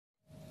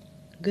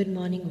Good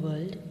morning,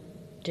 world.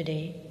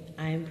 Today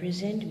I am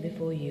present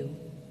before you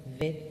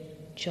with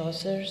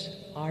Chaucer's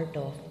Art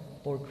of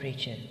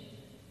Portraiture,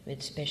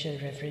 with special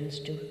reference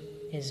to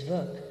his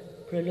work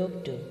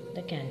Prologue to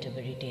the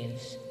Canterbury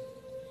Tales.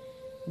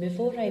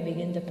 Before I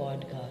begin the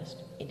podcast,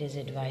 it is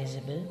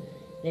advisable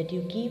that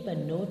you keep a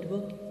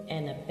notebook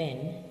and a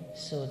pen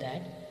so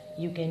that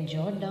you can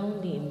jot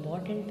down the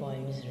important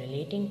points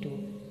relating to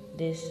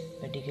this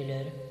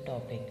particular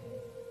topic.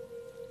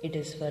 It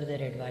is further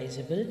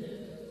advisable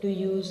to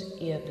use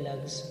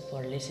earplugs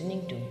for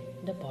listening to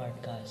the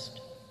podcast.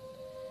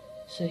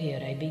 So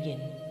here I begin.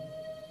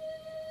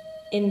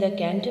 In the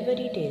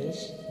Canterbury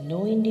Tales,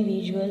 no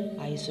individual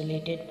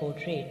isolated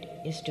portrait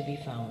is to be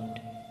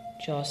found.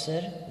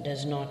 Chaucer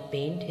does not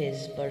paint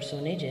his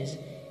personages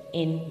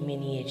in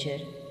miniature.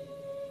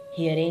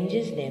 He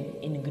arranges them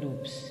in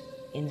groups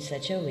in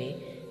such a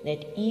way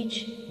that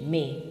each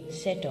may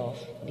set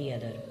off the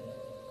other.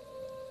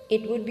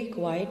 It would be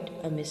quite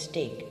a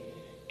mistake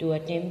to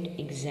attempt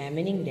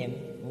examining them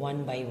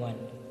one by one.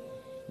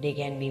 They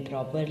can be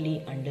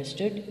properly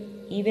understood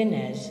even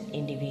as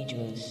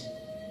individuals,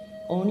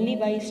 only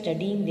by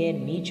studying their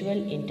mutual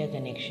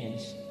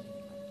interconnections.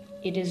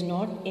 It is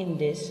not in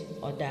this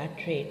or that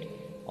trait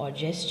or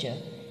gesture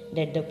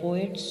that the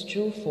poet's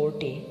true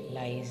forte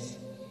lies.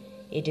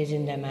 It is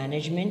in the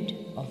management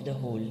of the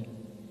whole.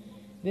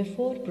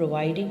 Before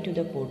providing to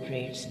the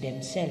portraits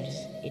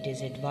themselves, it is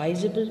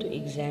advisable to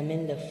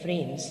examine the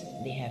frames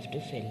they have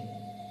to fill.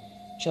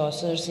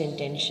 Chaucer's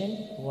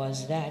intention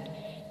was that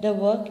the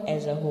work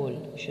as a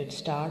whole should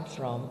start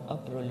from a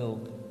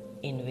prologue,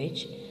 in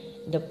which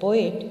the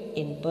poet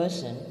in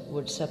person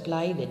would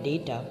supply the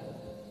data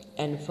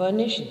and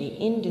furnish the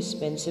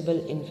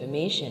indispensable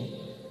information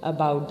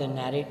about the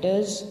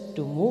narrators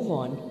to move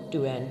on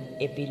to an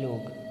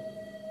epilogue,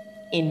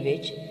 in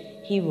which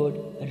he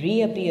would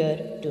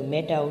reappear to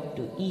mete out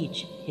to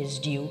each his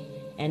due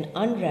and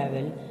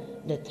unravel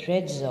the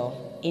threads of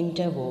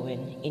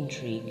interwoven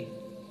intrigue.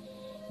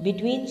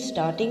 Between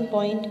starting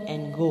point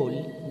and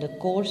goal, the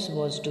course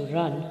was to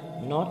run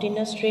not in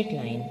a straight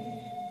line,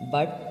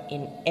 but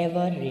in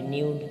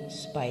ever-renewed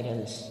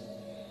spirals.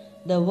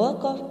 The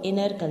work of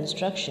inner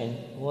construction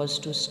was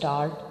to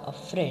start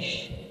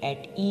afresh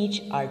at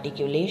each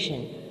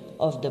articulation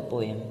of the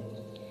poem.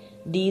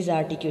 These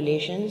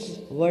articulations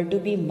were to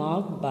be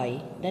marked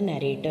by the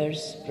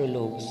narrator's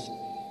prologues,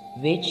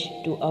 which,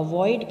 to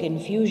avoid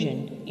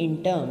confusion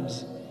in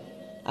terms,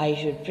 I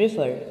should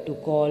prefer to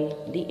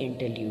call the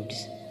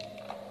interludes.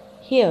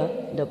 Here,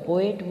 the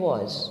poet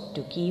was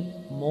to keep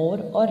more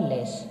or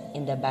less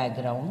in the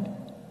background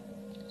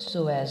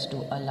so as to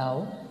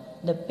allow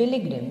the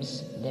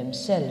pilgrims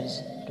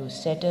themselves to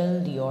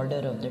settle the order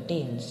of the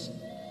tales.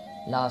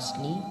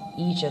 Lastly,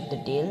 each of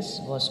the tales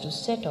was to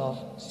set off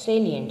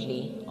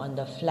saliently on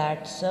the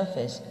flat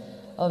surface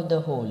of the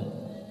whole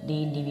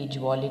the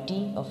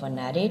individuality of a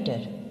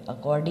narrator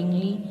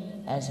accordingly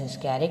as his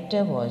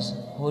character was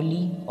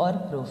holy or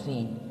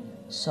profane,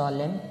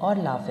 solemn or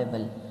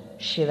laughable,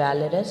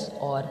 chivalrous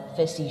or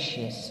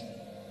facetious.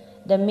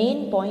 The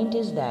main point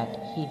is that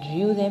he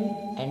drew them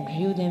and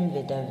drew them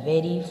with a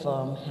very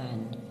firm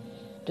hand.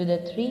 To the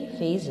three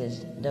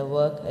phases the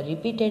work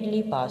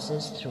repeatedly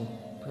passes through: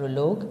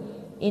 prologue,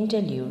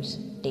 interludes,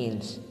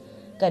 tales.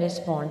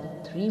 Correspond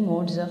three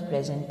modes of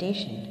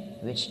presentation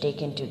which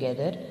taken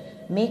together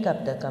make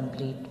up the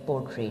complete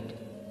portrait.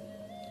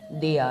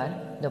 They are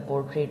the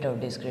portrait of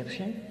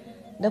description,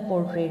 the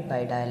portrait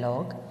by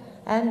dialogue,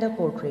 and the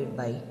portrait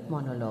by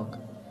monologue.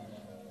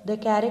 The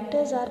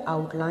characters are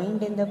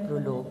outlined in the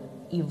prologue,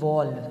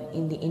 evolve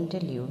in the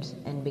interludes,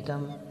 and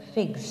become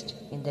fixed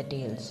in the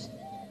tales.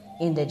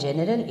 In the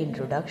general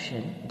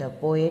introduction, the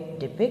poet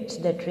depicts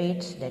the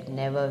traits that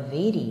never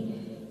vary.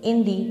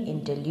 In the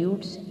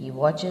interludes, he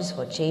watches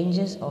for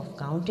changes of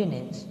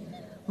countenance,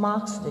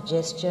 marks the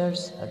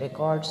gestures,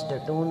 records the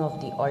tone of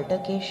the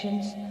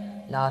altercations.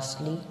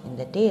 Lastly, in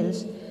the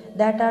tales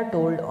that are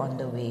told on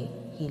the way,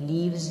 he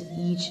leaves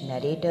each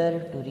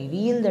narrator to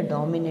reveal the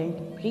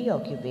dominant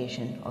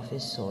preoccupation of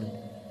his soul.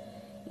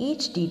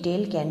 Each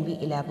detail can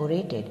be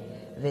elaborated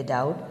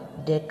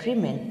without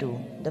detriment to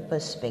the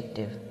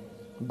perspective.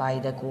 By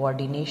the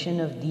coordination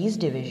of these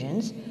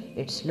divisions,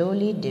 it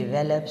slowly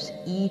develops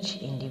each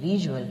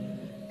individual,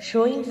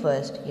 showing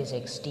first his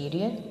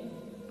exterior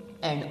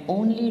and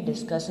only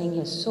discussing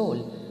his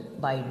soul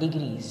by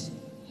degrees.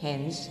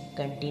 Hence,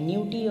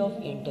 continuity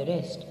of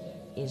interest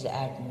is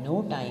at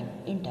no time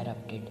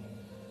interrupted.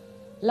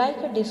 Like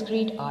a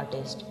discreet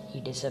artist, he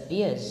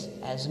disappears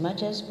as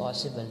much as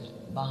possible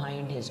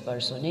behind his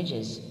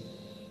personages.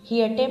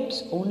 He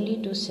attempts only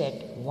to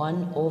set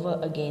one over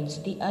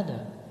against the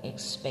other,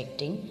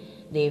 expecting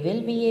they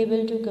will be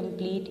able to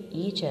complete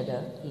each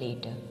other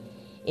later.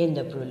 In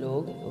the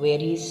prologue, where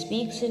he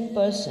speaks in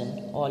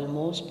person,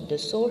 almost the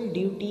sole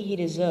duty he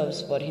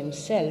reserves for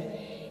himself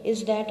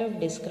is that of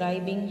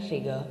describing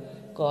figure,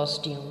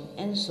 costume,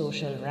 and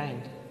social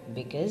rank,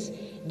 because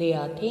they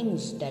are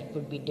things that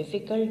would be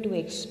difficult to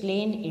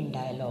explain in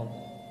dialogue.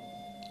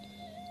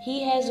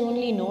 He has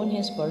only known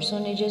his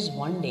personages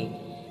one day.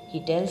 He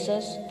tells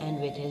us,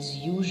 and with his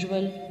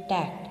usual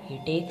tact, he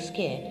takes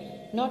care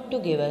not to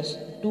give us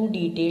too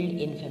detailed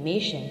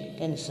information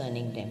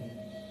concerning them.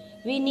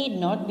 We need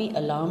not be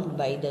alarmed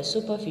by the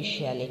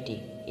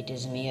superficiality. It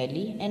is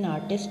merely an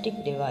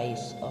artistic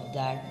device of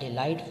that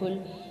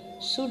delightful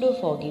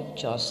pseudo-forgive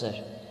Chaucer.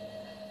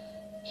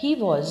 He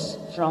was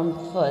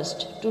from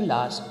first to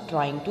last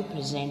trying to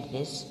present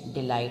this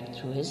delight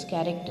through his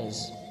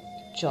characters.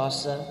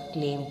 Chaucer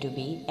claimed to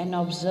be an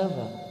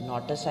observer,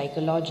 not a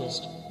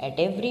psychologist. At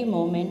every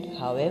moment,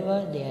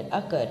 however, there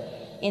occur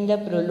in the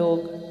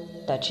prologue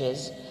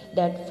touches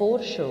that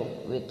foreshow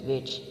with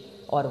which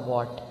or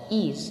what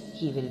ease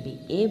he will be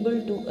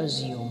able to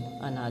assume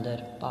another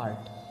part.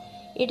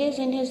 It is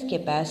in his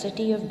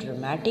capacity of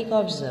dramatic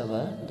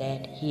observer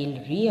that he'll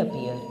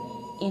reappear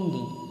in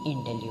the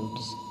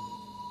interludes.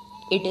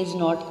 It is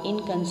not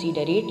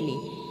inconsiderately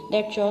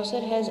that Chaucer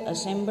has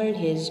assembled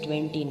his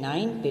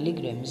 29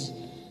 pilgrims,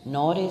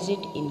 nor is it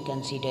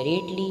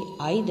inconsiderately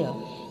either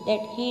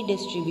that he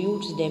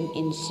distributes them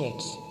in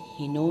sets.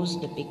 He knows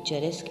the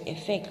picturesque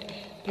effect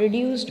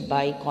produced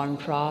by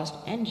contrast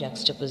and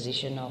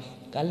juxtaposition of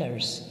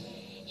colors.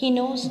 He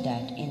knows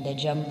that in the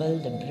jumble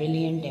the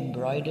brilliant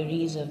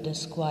embroideries of the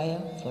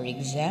squire, for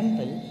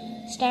example,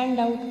 stand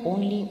out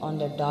only on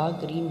the dark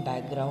green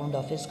background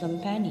of his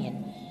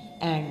companion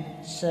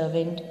and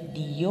servant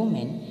the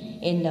yeoman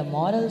in the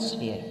moral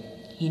sphere.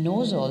 He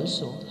knows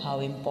also how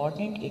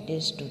important it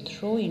is to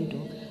throw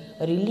into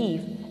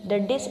relief the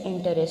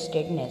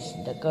disinterestedness,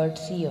 the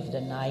courtesy of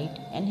the knight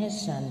and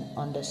his son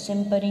on the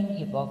simpering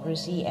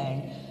hypocrisy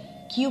and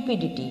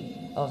cupidity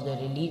of the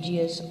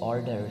religious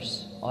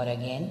orders, or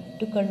again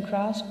to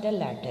contrast the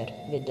latter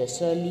with the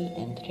surly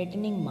and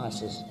threatening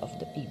masses of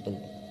the people.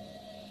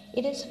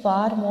 It is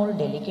far more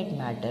delicate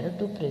matter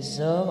to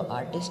preserve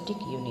artistic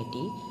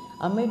unity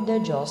amid the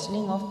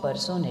jostling of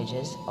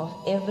personages of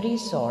every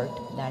sort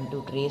than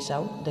to trace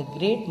out the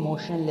great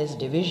motionless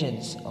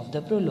divisions of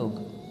the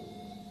prologue.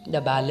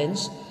 The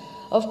balance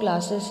of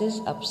classes is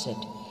upset.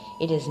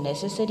 It is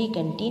necessary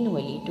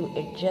continually to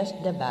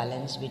adjust the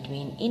balance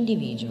between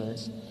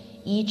individuals.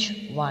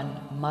 Each one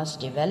must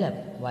develop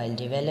while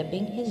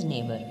developing his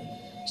neighbor.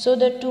 So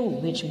the two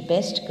which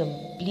best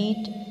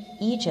complete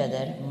each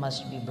other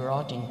must be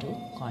brought into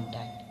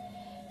contact.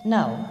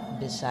 Now,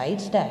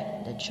 besides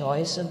that, the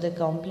choice of the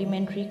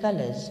complementary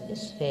colors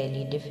is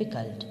fairly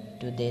difficult.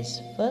 To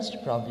this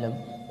first problem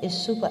is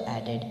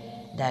superadded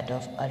that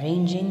of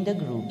arranging the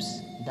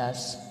groups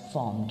thus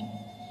formed.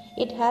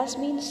 It has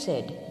been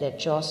said that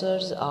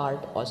Chaucer's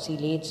art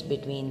oscillates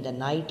between the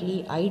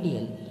knightly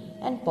ideal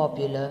and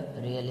popular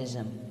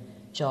realism.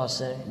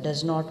 Chaucer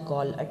does not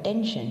call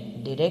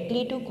attention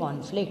directly to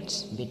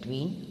conflicts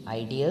between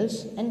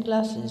ideals and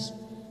classes,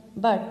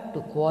 but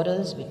to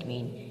quarrels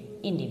between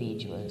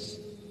individuals.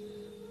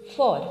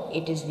 For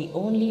it is the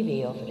only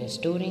way of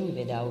restoring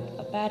without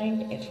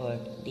apparent effort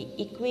the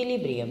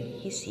equilibrium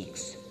he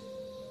seeks.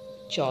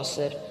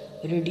 Chaucer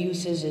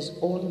reduces his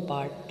own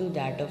part to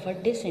that of a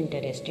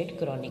disinterested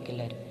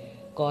chronicler,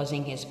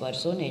 causing his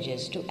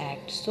personages to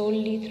act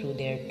solely through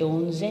their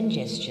tones and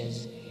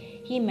gestures.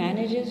 He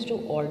manages to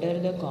order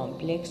the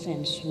complex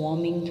and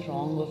swarming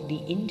throng of the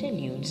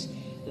interludes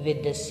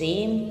with the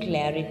same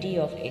clarity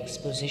of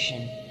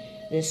exposition,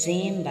 the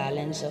same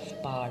balance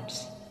of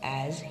parts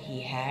as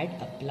he had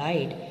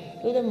applied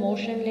to the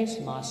motionless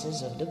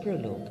masses of the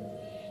prologue.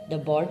 The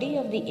body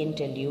of the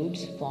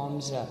interludes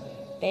forms a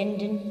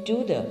pendant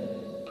to the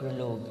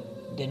prologue.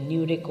 The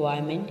new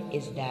requirement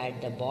is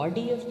that the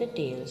body of the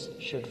tales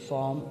should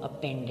form a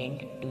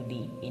pendant to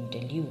the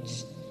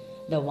interludes.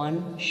 The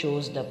one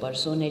shows the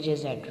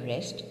personages at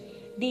rest,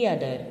 the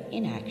other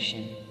in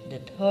action. The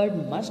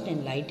third must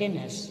enlighten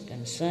us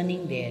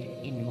concerning their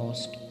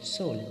inmost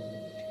soul.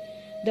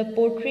 The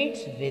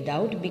portraits,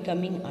 without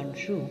becoming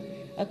untrue,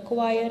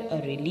 acquire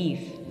a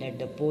relief that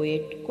the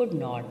poet could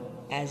not,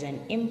 as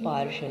an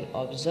impartial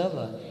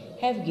observer,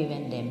 have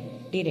given them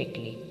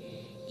directly.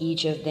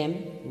 Each of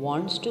them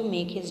wants to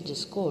make his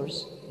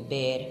discourse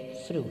bear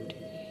fruit.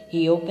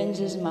 He opens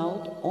his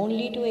mouth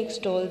only to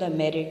extol the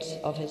merits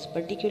of his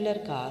particular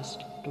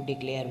caste, to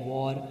declare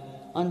war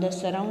on the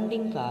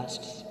surrounding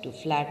castes, to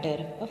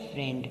flatter a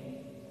friend,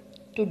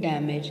 to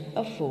damage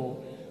a foe,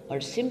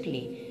 or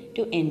simply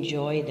to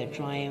enjoy the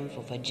triumph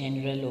of a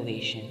general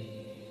ovation.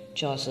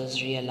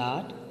 Chaucer's real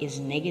art is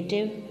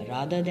negative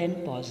rather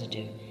than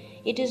positive.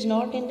 It is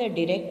not in the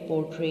direct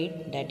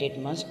portrait that it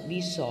must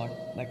be sought,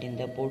 but in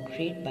the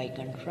portrait by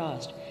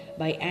contrast,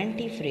 by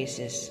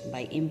antiphrasis,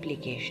 by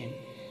implication.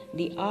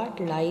 The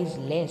art lies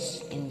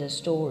less in the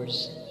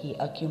stores he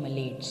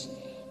accumulates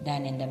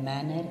than in the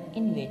manner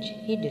in which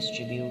he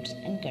distributes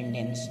and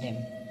condemns them.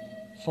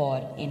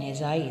 For in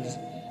his eyes,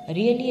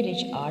 really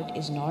rich art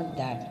is not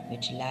that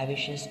which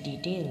lavishes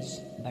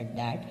details, but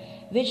that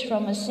which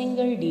from a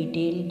single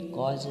detail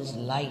causes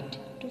light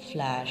to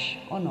flash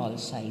on all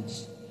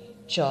sides.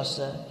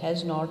 Chaucer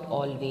has not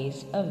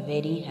always a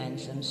very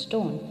handsome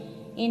stone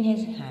in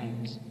his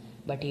hands,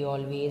 but he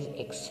always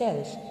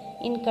excels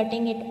in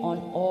cutting it on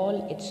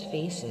all its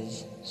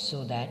faces,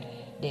 so that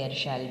there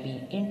shall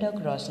be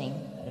intercrossing,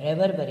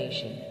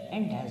 reverberation,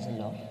 and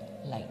dazzle of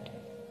light.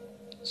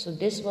 So,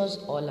 this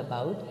was all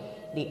about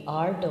the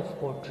art of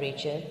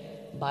portraiture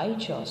by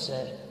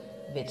Chaucer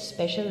with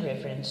special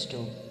reference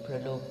to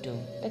Prologue to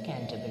the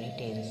Canterbury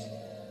Tales.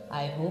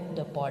 I hope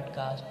the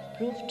podcast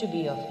proved to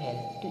be of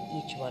help to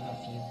each one of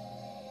you.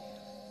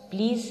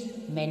 Please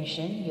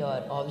mention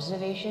your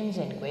observations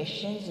and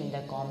questions in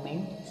the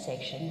comment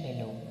section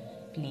below.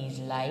 Please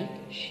like,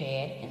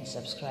 share, and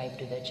subscribe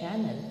to the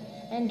channel,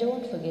 and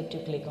don't forget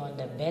to click on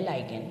the bell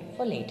icon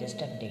for latest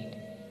update.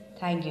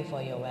 Thank you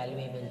for your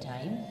valuable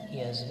time.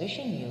 Here's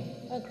wishing you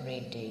a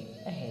great day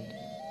ahead.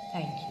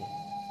 Thank you.